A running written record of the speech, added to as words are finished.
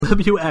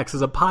LibUX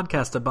is a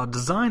podcast about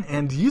design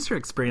and user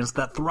experience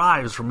that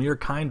thrives from your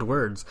kind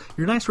words,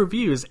 your nice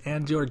reviews,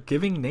 and your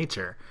giving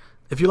nature.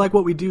 If you like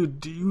what we do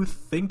you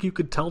think you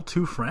could tell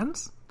 2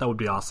 friends? That would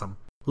be awesome.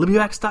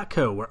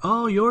 LibUX.co, where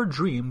all your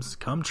dreams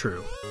come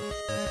true.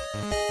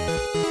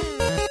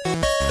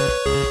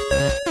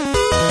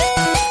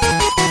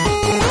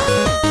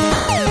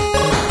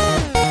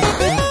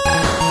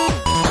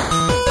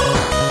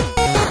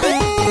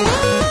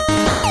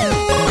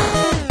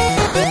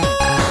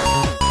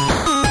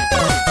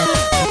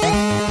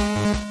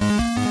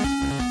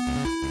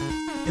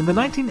 In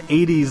the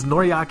 1980s,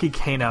 Noriaki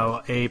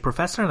Kano, a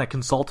professor and a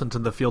consultant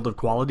in the field of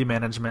quality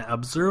management,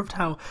 observed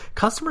how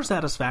customer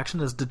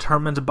satisfaction is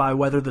determined by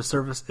whether the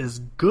service is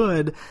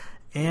good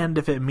and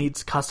if it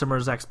meets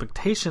customers'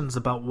 expectations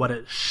about what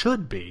it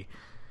should be.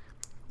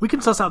 We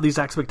can suss out these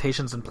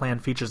expectations and plan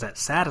features that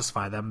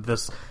satisfy them.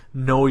 This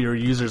know your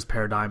users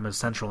paradigm is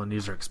central in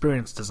user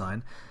experience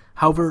design.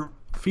 However,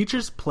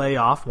 features play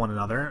off one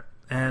another,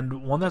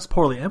 and one that's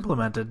poorly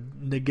implemented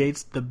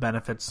negates the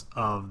benefits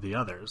of the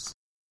others.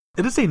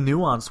 It is a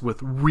nuance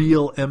with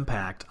real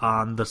impact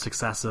on the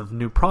success of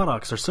new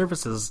products or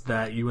services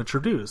that you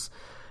introduce.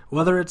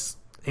 Whether it's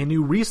a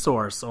new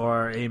resource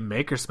or a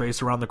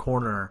makerspace around the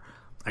corner,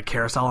 a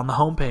carousel on the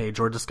homepage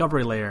or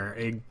discovery layer,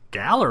 a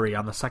gallery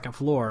on the second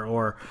floor,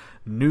 or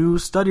new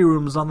study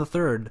rooms on the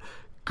third,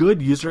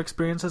 good user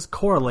experiences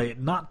correlate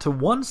not to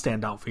one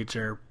standout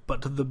feature,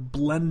 but to the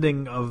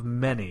blending of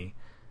many.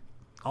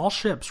 All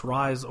ships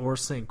rise or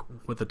sink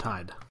with the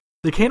tide.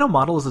 The Kano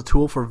model is a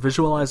tool for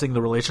visualizing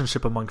the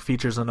relationship among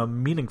features in a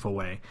meaningful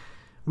way.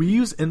 We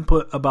use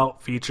input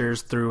about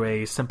features through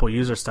a simple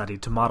user study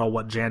to model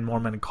what Jan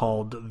Morman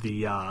called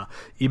the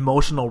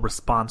emotional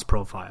response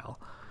profile.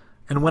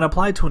 And when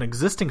applied to an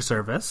existing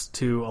service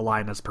to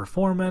align its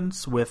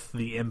performance with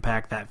the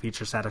impact that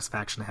feature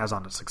satisfaction has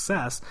on its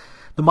success,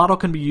 the model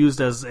can be used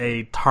as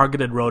a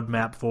targeted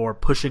roadmap for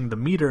pushing the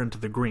meter into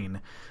the green.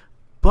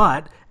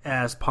 But,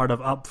 as part of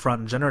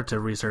upfront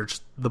generative research,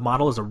 the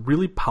model is a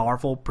really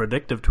powerful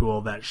predictive tool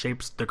that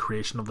shapes the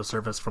creation of the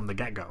service from the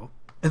get-go.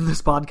 In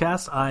this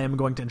podcast, I am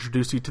going to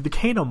introduce you to the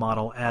Kano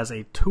model as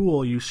a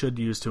tool you should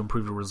use to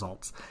improve your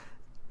results.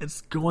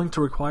 It's going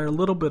to require a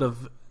little bit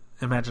of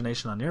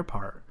imagination on your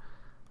part.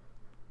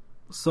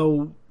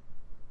 So,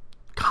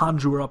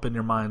 conjure up in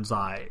your mind's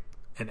eye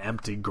an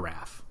empty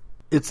graph.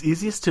 It's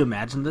easiest to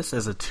imagine this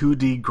as a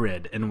 2D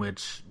grid in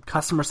which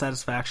customer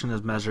satisfaction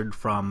is measured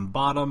from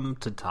bottom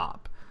to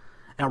top.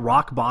 At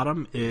rock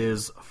bottom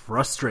is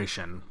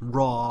frustration,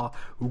 raw,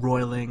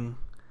 roiling.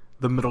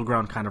 The middle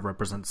ground kind of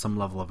represents some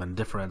level of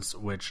indifference,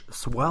 which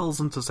swells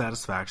into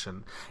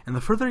satisfaction, and the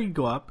further you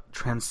go up,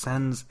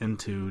 transcends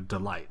into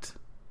delight.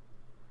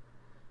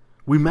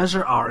 We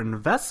measure our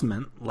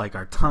investment, like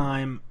our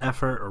time,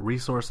 effort, or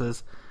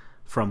resources,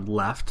 from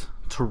left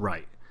to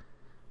right.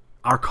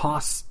 Our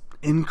costs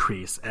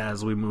increase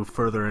as we move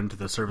further into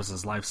the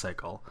service's life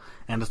cycle,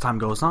 and as time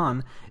goes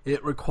on,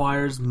 it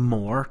requires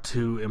more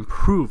to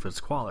improve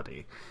its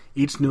quality.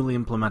 Each newly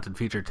implemented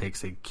feature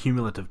takes a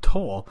cumulative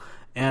toll,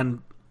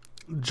 and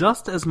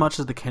just as much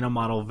as the Kano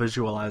model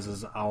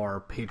visualizes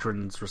our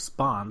patrons'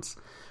 response,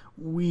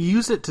 we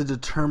use it to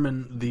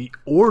determine the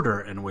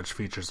order in which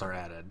features are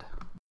added.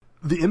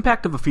 The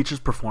impact of a feature's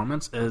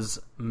performance is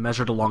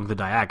measured along the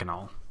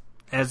diagonal.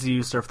 As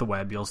you surf the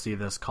web, you'll see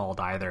this called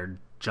either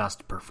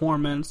just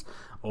performance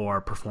or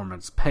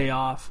performance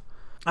payoff.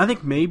 I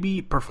think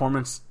maybe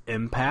performance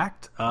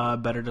impact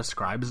better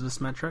describes this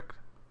metric.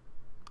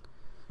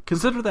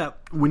 Consider that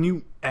when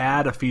you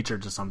add a feature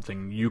to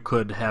something, you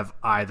could have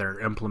either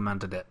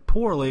implemented it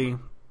poorly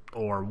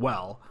or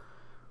well.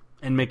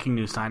 In making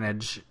new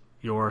signage,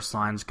 your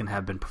signs can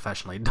have been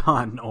professionally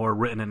done or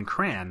written in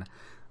crayon.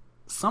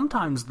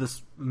 Sometimes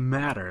this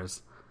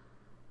matters.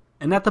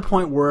 And at the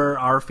point where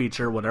our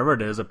feature, whatever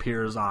it is,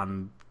 appears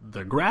on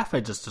the graph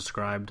I just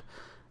described,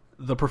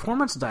 the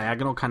performance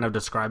diagonal kind of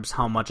describes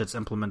how much its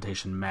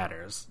implementation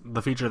matters.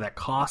 The feature that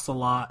costs a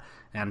lot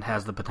and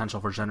has the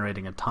potential for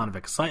generating a ton of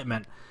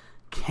excitement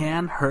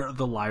can hurt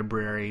the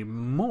library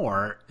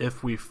more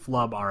if we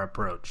flub our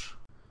approach.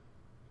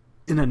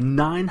 In a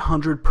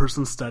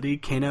 900-person study,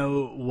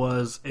 Kano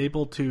was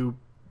able to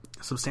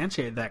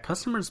substantiate that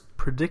customers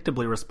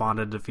predictably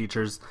responded to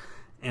features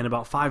in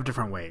about 5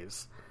 different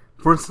ways.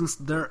 For instance,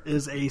 there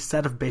is a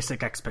set of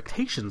basic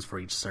expectations for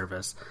each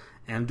service,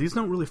 and these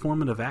don't really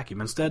form in a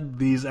vacuum. Instead,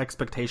 these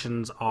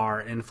expectations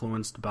are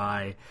influenced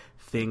by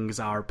things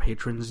our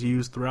patrons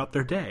use throughout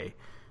their day.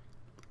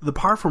 The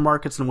par for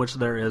markets in which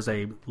there is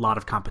a lot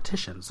of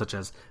competition, such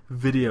as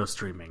video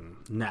streaming,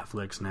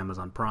 Netflix, and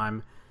Amazon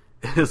Prime,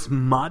 is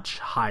much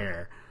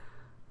higher.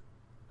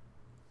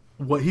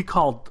 What he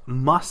called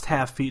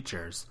must-have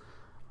features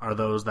are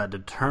those that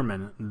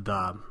determine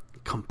the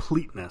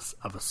completeness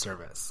of a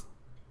service.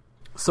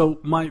 So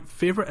my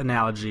favorite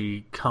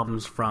analogy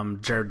comes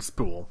from Jared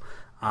Spool.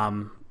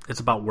 It's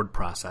about word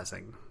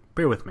processing.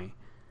 Bear with me.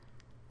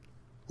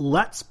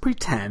 Let's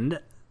pretend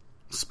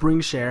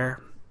SpringShare,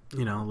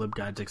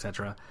 LibGuides,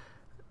 etc.,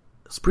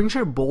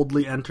 SpringShare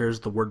boldly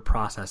enters the word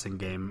processing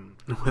game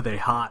with a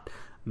hot,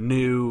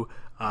 new,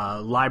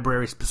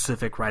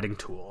 library-specific writing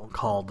tool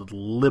called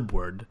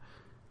LibWord.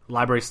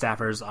 Library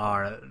staffers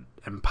are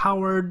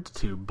empowered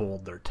to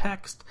bold their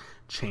text,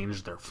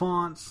 change their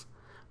fonts,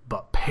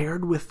 but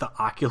paired with the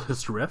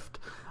Oculus Rift,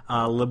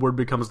 LibWord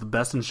becomes the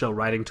best-in-show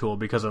writing tool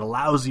because it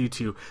allows you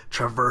to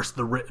traverse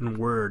the written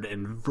word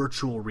in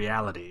virtual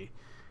reality.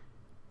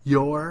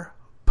 Your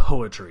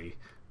poetry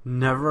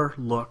never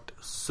looked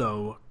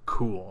so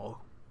cool.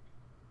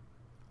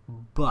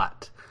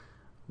 But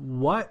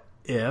what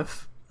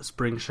if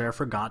SpringShare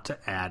forgot to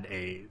add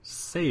a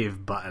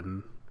save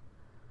button?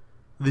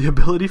 The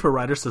ability for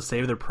writers to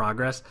save their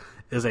progress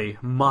is a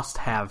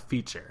must-have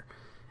feature.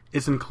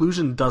 Its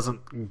inclusion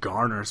doesn't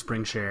garner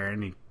SpringShare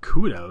any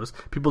kudos.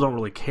 People don't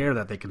really care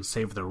that they can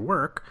save their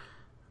work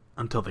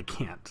until they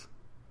can't.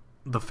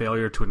 The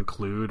failure to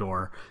include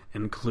or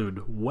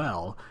include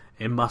well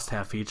a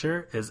must-have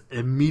feature is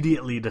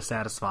immediately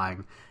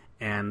dissatisfying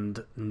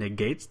and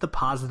negates the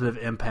positive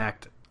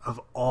impact of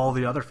all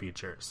the other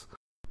features.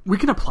 We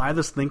can apply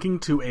this thinking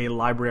to a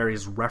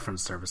library's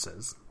reference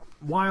services.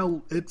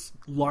 While it's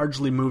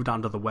largely moved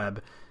onto the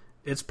web,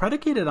 it's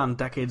predicated on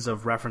decades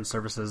of reference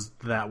services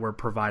that were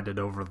provided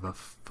over the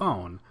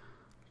phone.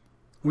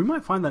 We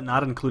might find that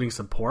not including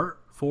support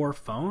for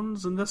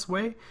phones in this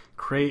way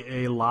create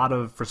a lot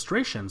of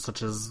frustration,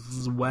 such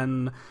as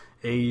when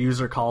a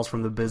user calls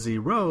from the busy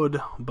road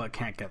but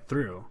can't get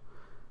through.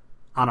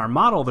 On our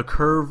model, the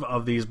curve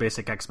of these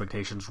basic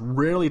expectations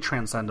rarely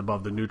transcend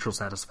above the neutral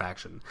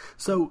satisfaction.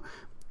 So,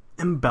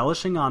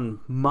 embellishing on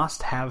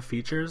must-have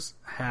features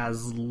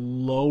has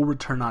low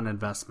return on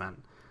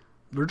investment.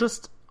 There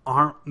just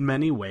aren't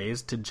many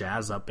ways to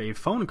jazz up a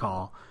phone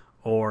call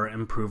or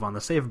improve on the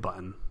save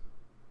button.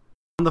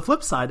 On the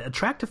flip side,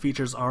 attractive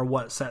features are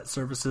what set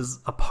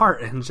services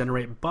apart and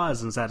generate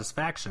buzz and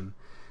satisfaction.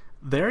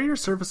 They're your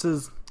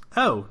service's,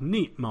 oh,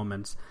 neat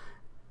moments.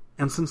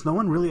 And since no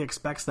one really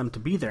expects them to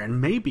be there,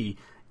 and maybe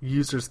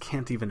users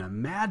can't even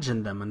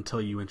imagine them until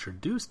you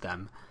introduce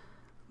them,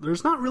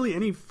 there's not really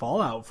any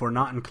fallout for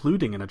not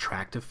including an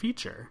attractive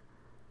feature.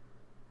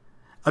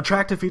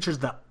 Attractive features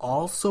that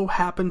also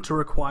happen to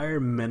require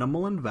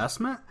minimal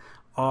investment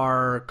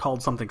are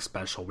called something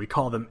special. We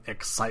call them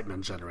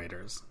excitement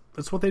generators.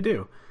 That's what they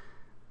do.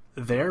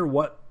 They're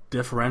what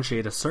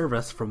differentiate a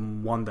service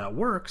from one that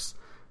works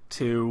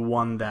to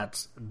one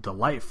that's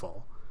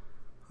delightful.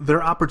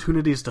 They're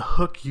opportunities to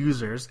hook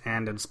users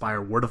and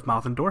inspire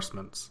word-of-mouth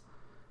endorsements.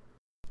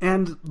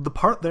 And the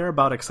part there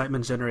about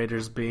excitement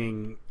generators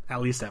being,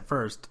 at least at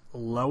first,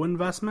 low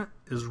investment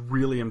is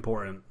really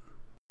important.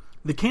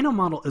 The Kano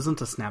model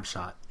isn't a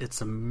snapshot,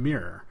 it's a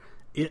mirror.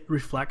 It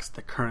reflects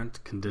the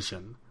current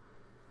condition.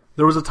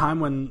 There was a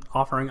time when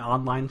offering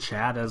online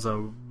chat as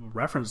a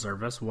reference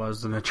service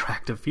was an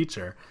attractive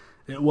feature.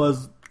 It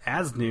was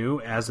as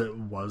new as it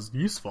was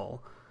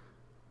useful.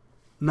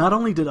 Not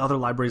only did other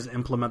libraries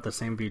implement the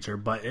same feature,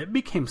 but it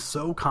became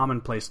so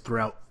commonplace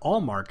throughout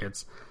all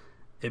markets,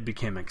 it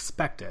became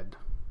expected.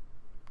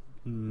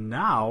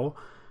 Now,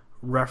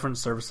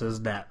 reference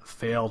services that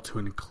fail to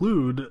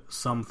include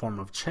some form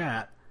of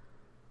chat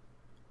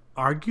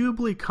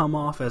arguably come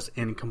off as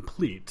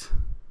incomplete.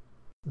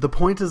 The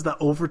point is that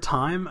over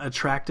time,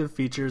 attractive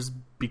features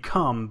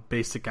become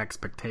basic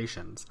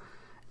expectations,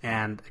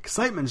 and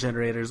excitement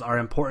generators are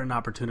important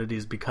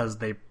opportunities because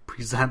they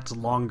present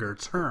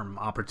longer-term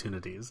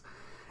opportunities.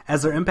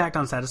 As their impact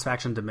on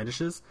satisfaction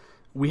diminishes,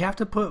 we have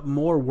to put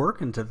more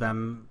work into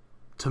them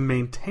to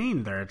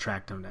maintain their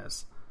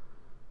attractiveness.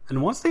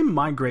 And once they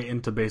migrate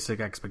into basic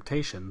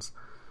expectations,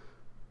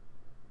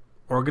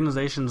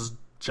 organizations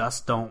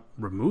just don't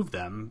remove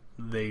them,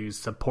 they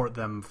support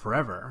them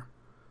forever.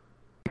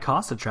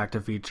 Cost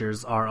attractive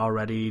features are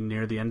already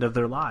near the end of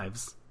their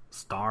lives,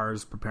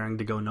 stars preparing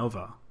to go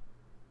nova.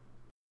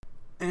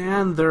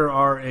 And there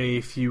are a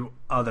few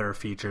other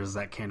features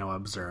that Kano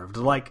observed,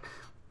 like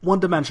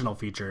one-dimensional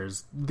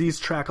features. These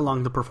track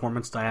along the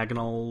performance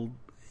diagonal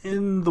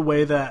in the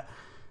way that,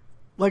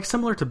 like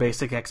similar to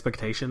basic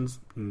expectations,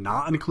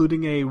 not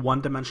including a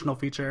one-dimensional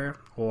feature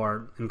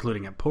or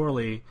including it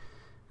poorly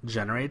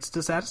generates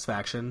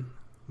dissatisfaction,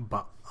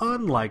 but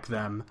unlike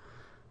them,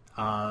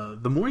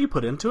 the more you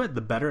put into it,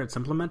 the better it's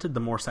implemented, the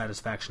more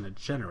satisfaction it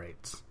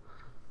generates.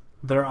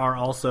 There are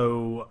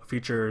also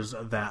features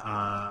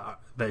that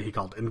he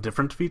called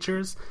indifferent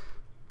features.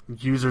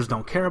 Users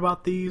don't care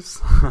about these.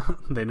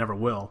 They never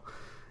will.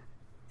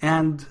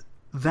 And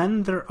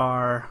then there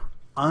are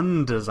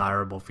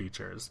undesirable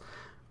features,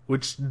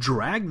 which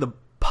drag the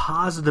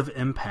positive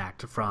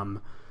impact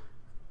from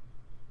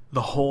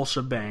the whole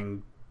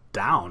shebang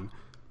down,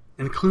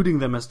 including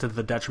them as to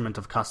the detriment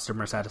of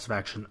customer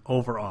satisfaction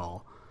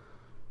overall.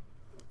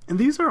 And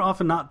these are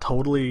often not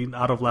totally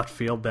out of left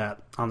field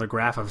that on the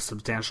graph of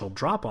substantial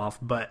drop-off,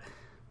 but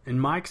in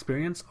my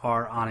experience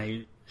are on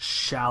a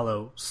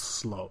shallow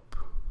slope.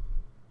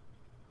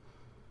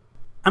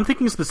 I'm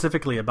thinking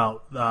specifically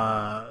about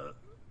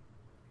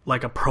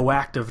like a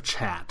proactive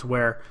chat,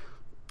 where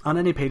on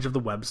any page of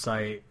the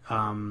website,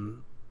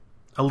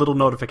 a little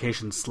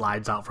notification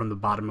slides out from the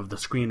bottom of the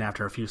screen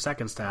after a few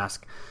seconds to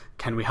ask,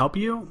 can we help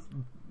you?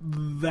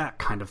 That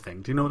kind of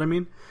thing. Do you know what I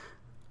mean?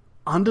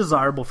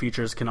 Undesirable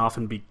features can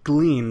often be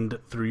gleaned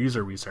through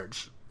user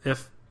research.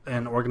 If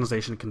an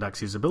organization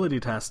conducts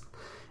usability tests,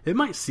 it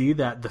might see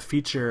that the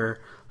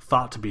feature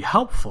thought to be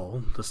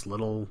helpful, this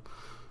little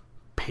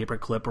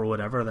paperclip or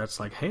whatever that's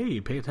like,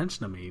 hey, pay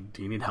attention to me,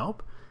 do you need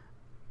help?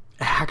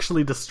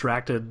 Actually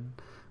distracted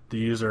the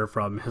user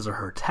from his or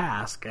her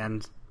task,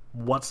 and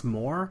what's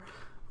more,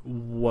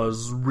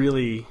 was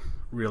really,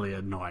 really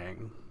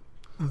annoying.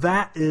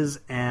 That is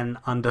an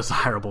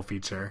undesirable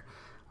feature,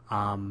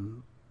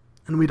 and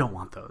we don't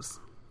want those.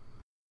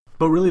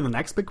 But really the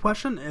next big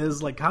question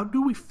is, like, how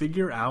do we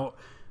figure out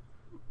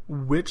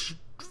which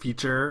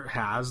feature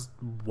has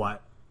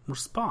what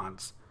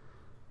response?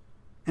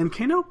 And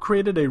Kano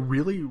created a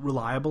really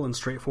reliable and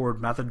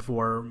straightforward method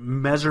for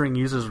measuring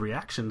users'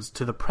 reactions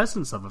to the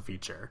presence of a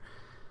feature.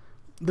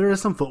 There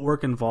is some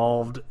footwork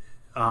involved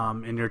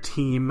in your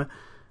team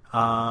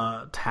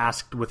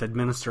tasked with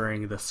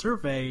administering the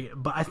survey,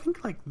 but I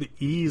think like the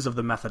ease of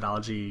the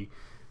methodology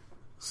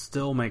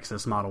still makes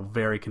this model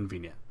very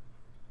convenient.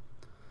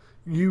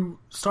 You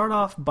start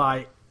off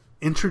by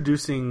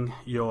introducing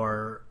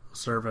your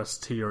service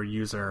to your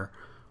user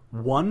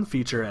one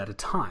feature at a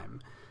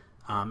time,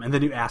 and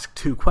then you ask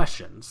two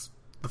questions.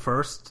 The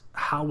first,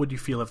 how would you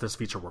feel if this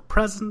feature were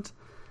present?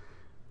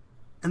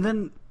 And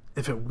then,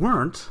 if it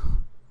weren't,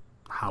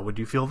 how would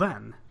you feel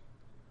then?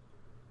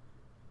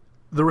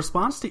 The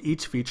response to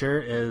each feature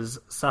is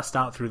sussed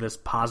out through this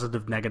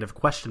positive-negative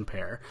question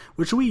pair,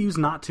 which we use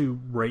not to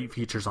rate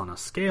features on a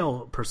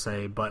scale per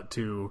se, but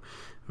to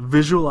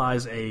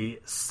visualize a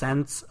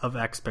sense of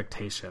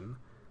expectation.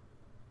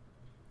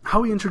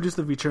 How we introduce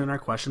the feature in our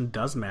question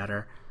does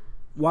matter.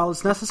 While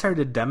it's necessary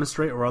to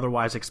demonstrate or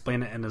otherwise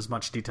explain it in as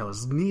much detail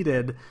as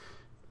needed,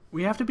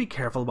 we have to be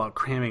careful about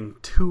cramming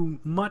too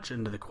much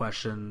into the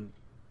question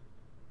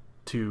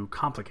to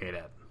complicate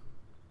it.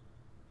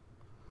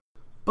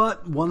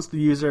 But once the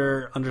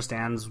user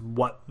understands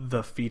what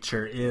the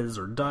feature is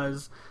or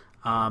does,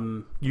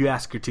 you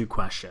ask your two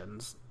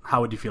questions.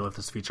 How would you feel if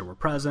this feature were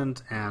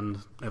present? And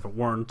if it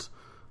weren't,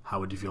 how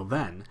would you feel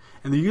then?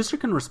 And the user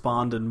can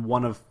respond in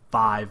one of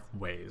 5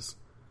 ways.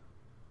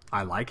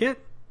 I like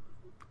it.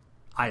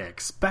 I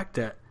expect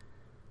it.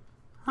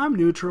 I'm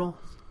neutral.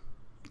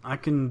 I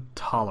can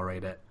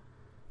tolerate it.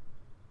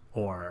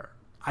 Or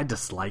I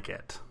dislike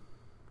it.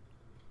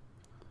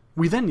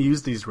 We then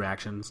use these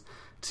reactions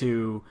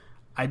to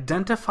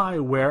identify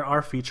where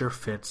our feature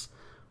fits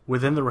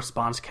within the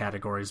response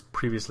categories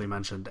previously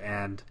mentioned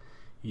and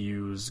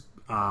use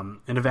an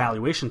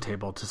evaluation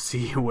table to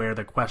see where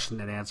the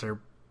question and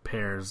answer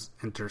pairs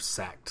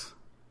intersect.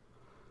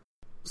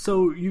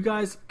 So you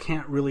guys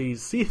can't really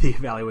see the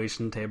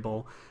evaluation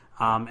table,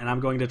 and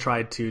I'm going to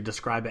try to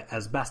describe it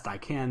as best I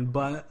can,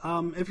 but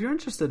if you're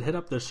interested, hit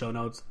up the show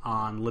notes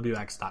on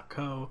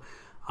libux.co,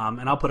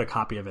 and I'll put a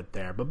copy of it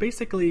there. But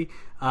basically,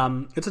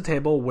 it's a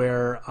table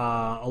where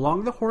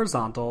along the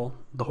horizontal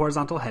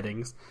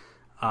headings,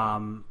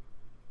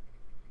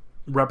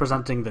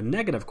 representing the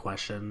negative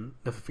question,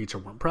 if a feature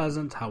weren't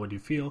present, how would you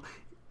feel?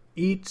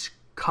 Each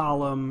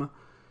column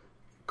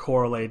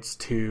correlates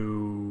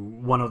to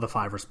one of the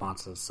 5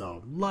 responses.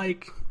 So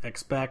like,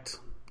 expect,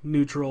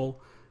 neutral,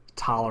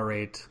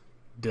 tolerate,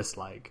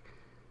 dislike.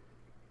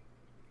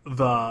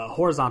 The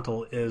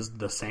horizontal is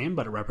the same,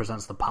 but it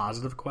represents the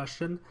positive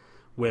question,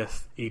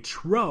 with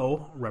each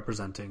row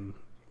representing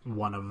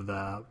one of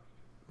the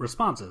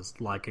responses,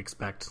 like,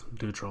 expect,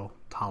 neutral,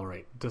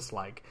 tolerate,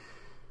 dislike.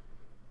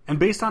 And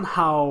based on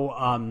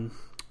how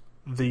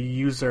the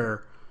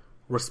user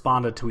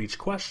responded to each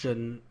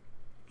question,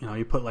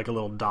 you put like a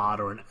little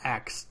dot or an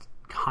X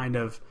kind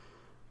of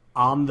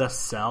on the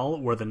cell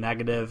where the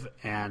negative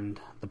and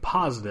the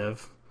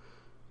positive,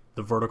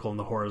 the vertical and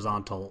the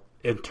horizontal,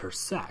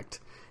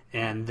 intersect.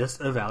 And this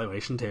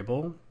evaluation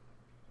table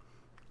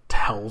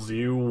tells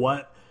you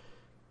what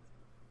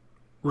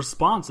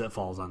response it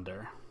falls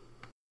under.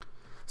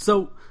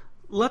 So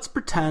let's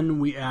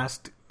pretend we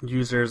asked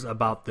users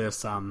about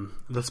this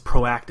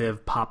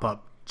proactive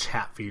pop-up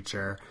chat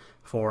feature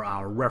for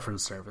our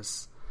reference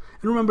service.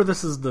 And remember,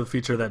 this is the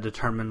feature that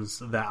determines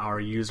that our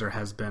user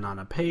has been on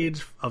a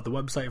page of the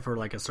website for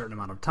like a certain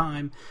amount of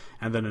time,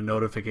 and then a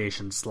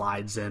notification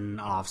slides in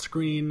off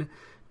screen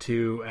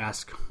to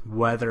ask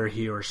whether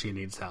he or she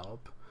needs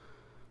help.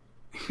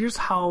 Here's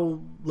how,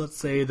 let's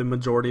say, the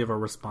majority of our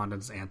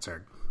respondents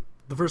answered.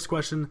 The first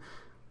question,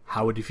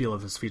 how would you feel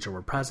if this feature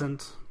were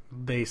present?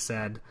 They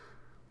said,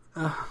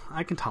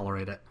 I can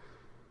tolerate it.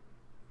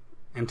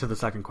 And to the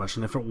second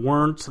question, if it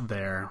weren't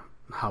there,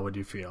 how would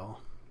you feel?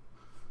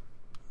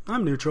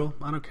 I'm neutral.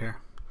 I don't care.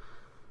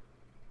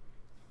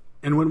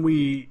 And when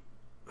we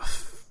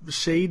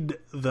shade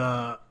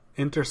the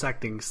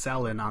intersecting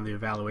cell in on the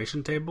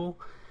evaluation table,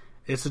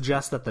 it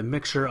suggests that the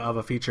mixture of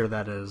a feature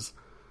that is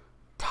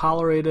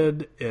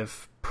tolerated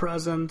if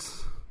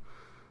present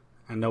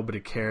and nobody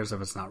cares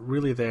if it's not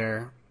really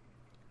there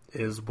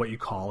is what you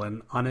call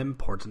an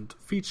unimportant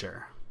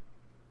feature.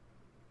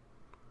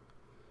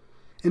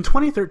 In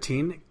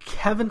 2013,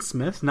 Kevin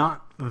Smith,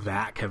 not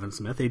that Kevin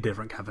Smith, a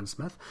different Kevin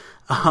Smith,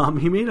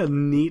 he made a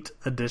neat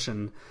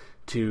addition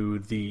to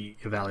the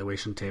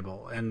evaluation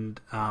table. And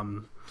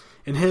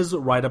in his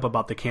write-up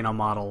about the Kano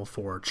model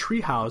for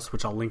Treehouse,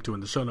 which I'll link to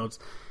in the show notes,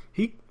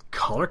 he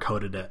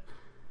color-coded it.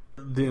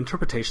 The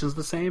interpretation is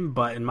the same,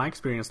 but in my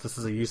experience, this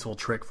is a useful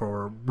trick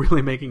for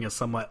really making a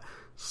somewhat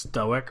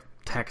stoic,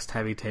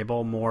 text-heavy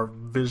table more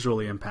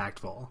visually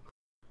impactful.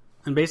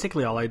 And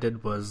basically all I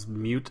did was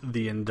mute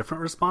the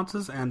indifferent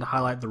responses and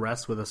highlight the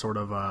rest with a sort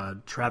of a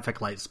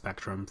traffic light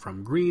spectrum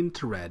from green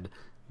to red.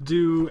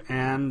 Do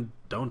and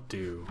don't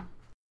do.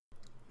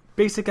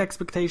 Basic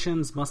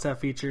expectations, must-have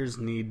features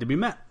need to be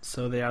met,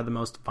 so they are the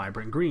most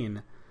vibrant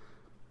green.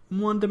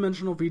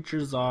 One-dimensional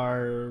features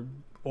are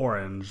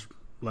orange,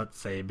 let's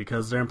say,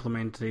 because their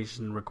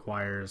implementation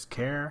requires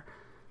care.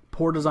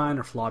 Poor design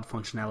or flawed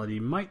functionality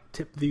might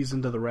tip these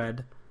into the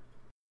red,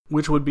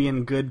 which would be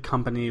in good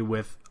company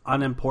with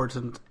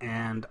unimportant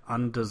and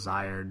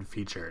undesired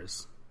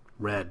features.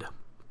 Red.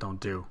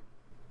 Don't do.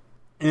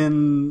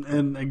 In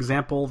an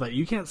example that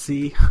you can't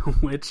see,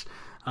 which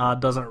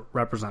doesn't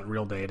represent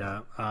real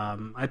data,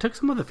 I took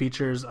some of the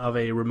features of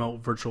a remote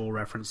virtual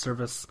reference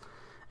service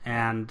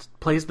and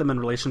placed them in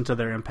relation to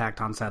their impact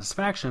on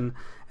satisfaction,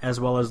 as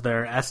well as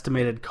their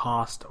estimated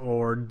cost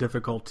or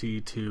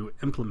difficulty to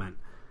implement.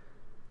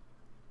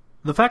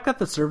 The fact that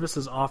the service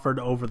is offered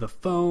over the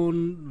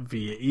phone,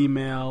 via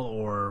email,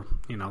 or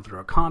through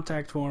a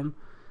contact form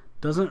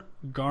doesn't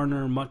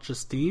garner much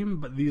esteem,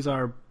 but these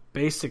are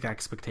basic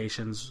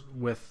expectations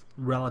with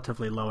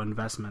relatively low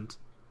investment.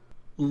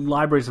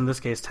 Libraries in this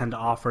case tend to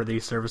offer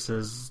these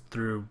services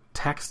through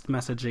text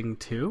messaging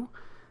too,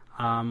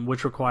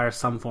 which requires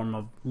some form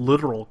of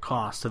literal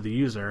cost to the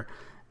user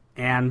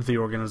and the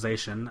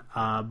organization,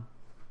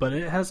 but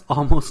it has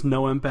almost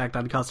no impact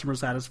on customer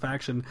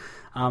satisfaction.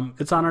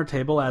 It's on our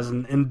table as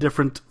an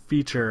indifferent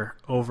feature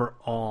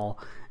overall,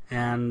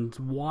 and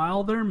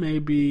while there may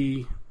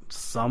be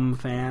some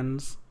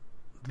fans,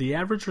 the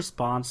average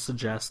response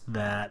suggests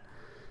that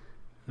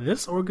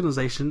this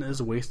organization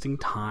is wasting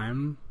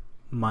time,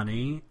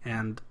 money,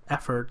 and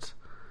effort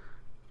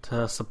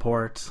to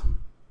support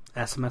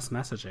SMS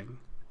messaging.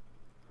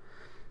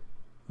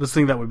 This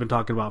thing that we've been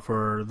talking about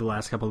for the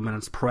last couple of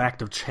minutes,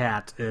 proactive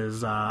chat,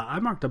 is I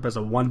marked up as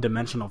a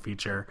one-dimensional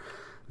feature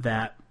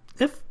that,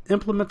 if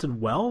implemented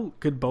well,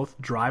 could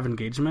both drive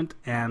engagement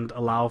and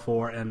allow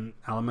for an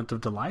element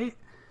of delight.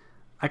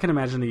 I can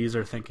imagine the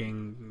user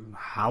thinking,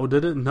 how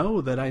did it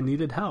know that I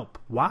needed help?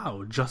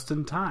 Wow, just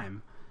in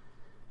time.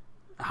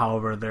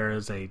 However, there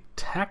is a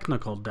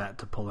technical debt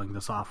to pulling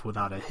this off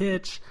without a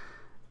hitch,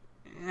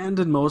 and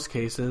in most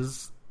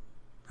cases,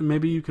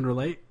 maybe you can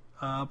relate,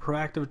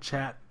 proactive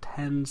chat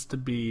tends to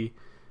be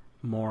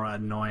more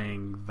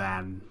annoying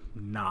than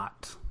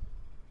not.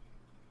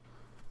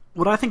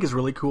 What I think is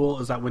really cool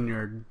is that when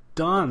you're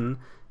done,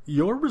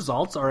 your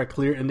results are a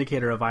clear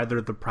indicator of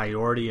either the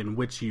priority in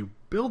which you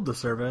build the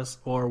service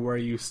or where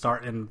you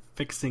start in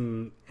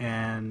fixing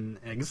an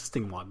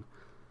existing one.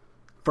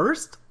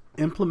 First,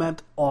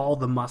 implement all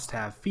the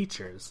must-have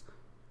features.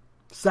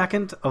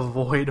 Second,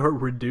 avoid or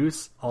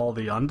reduce all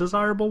the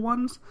undesirable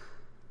ones.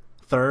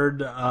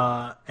 Third,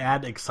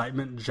 add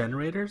excitement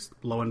generators,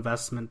 low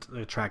investment,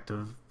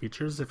 attractive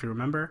features, if you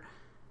remember.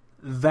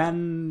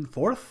 Then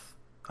fourth,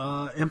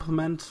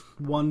 implement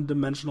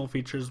one-dimensional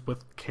features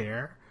with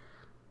care.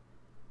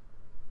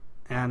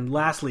 And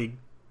lastly,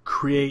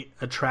 create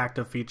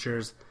attractive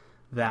features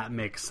that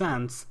make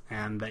sense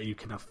and that you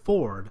can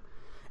afford.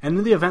 And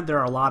in the event there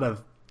are a lot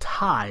of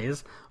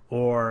ties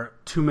or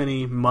too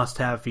many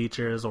must-have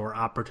features or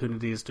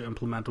opportunities to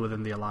implement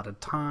within the allotted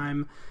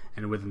time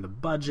and within the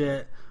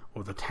budget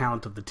or the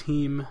talent of the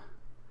team,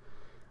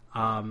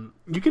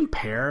 you can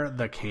pair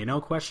the Kano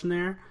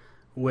questionnaire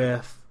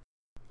with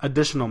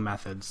additional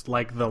methods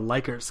like the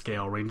Likert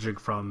scale, ranging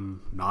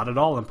from not at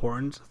all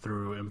important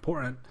through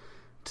important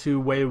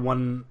to weigh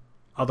one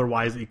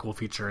otherwise equal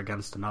feature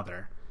against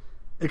another.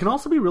 It can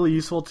also be really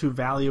useful to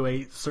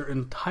evaluate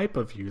certain type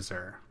of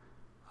user,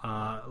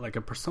 like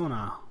a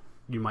persona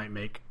you might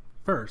make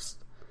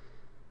first.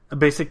 A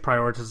basic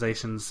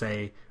prioritization,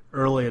 say,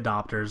 early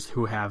adopters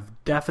who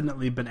have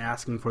definitely been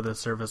asking for this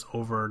service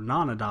over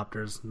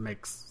non-adopters,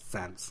 makes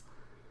sense.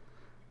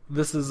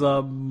 This is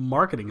a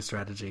marketing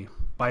strategy.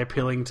 By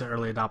appealing to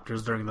early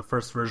adopters during the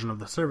first version of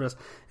the service,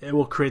 it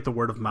will create the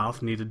word of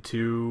mouth needed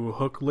to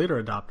hook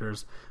later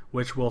adopters,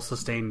 which will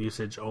sustain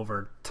usage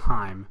over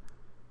time.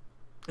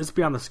 It's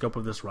beyond the scope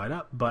of this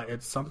write-up, but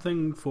it's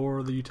something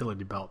for the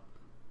utility belt.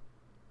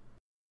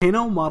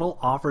 Kano model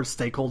offers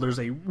stakeholders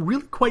a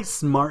really quite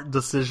smart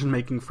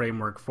decision-making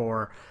framework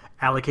for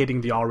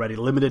allocating the already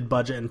limited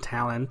budget and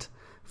talent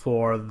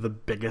for the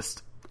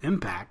biggest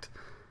impact.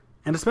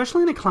 And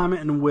especially in a climate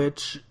in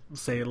which,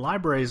 say,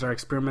 libraries are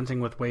experimenting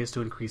with ways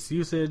to increase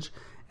usage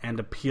and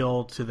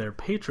appeal to their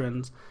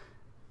patrons,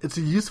 it's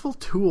a useful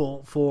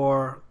tool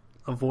for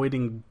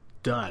avoiding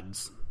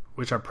duds,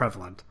 which are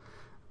prevalent,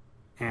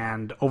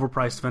 and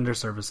overpriced vendor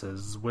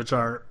services, which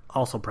are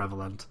also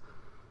prevalent.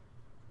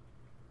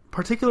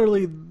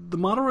 Particularly, the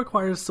model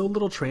requires so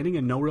little training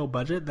and no real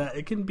budget that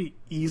it can be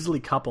easily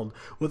coupled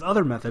with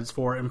other methods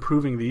for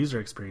improving the user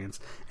experience.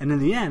 And in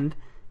the end,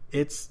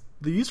 it's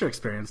the user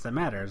experience that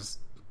matters.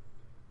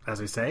 As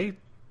we say,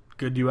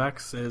 good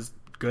UX is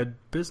good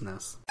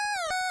business.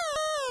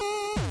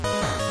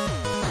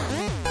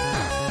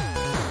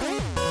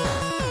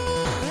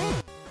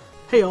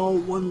 Hey all,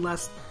 one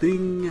last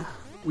thing.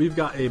 We've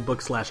got a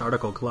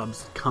book/article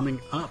clubs coming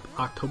up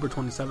October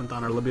 27th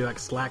on our LibUX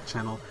Slack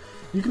channel.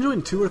 You can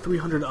join 200 or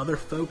 300 other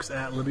folks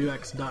at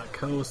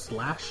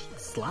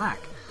libux.co/Slack.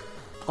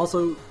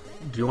 Also,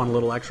 do you want a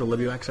little extra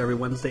LibUX every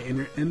Wednesday in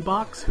your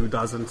inbox? Who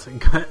doesn't?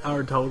 Get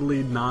our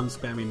totally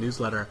non-spammy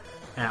newsletter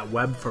at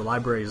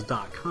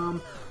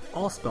webforlibraries.com,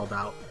 all spelled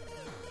out.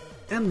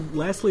 And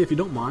lastly, if you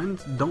don't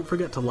mind, don't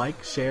forget to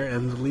like, share,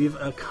 and leave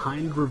a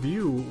kind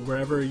review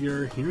wherever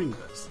you're hearing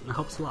this. It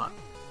helps a lot.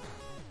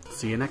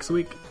 See you next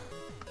week.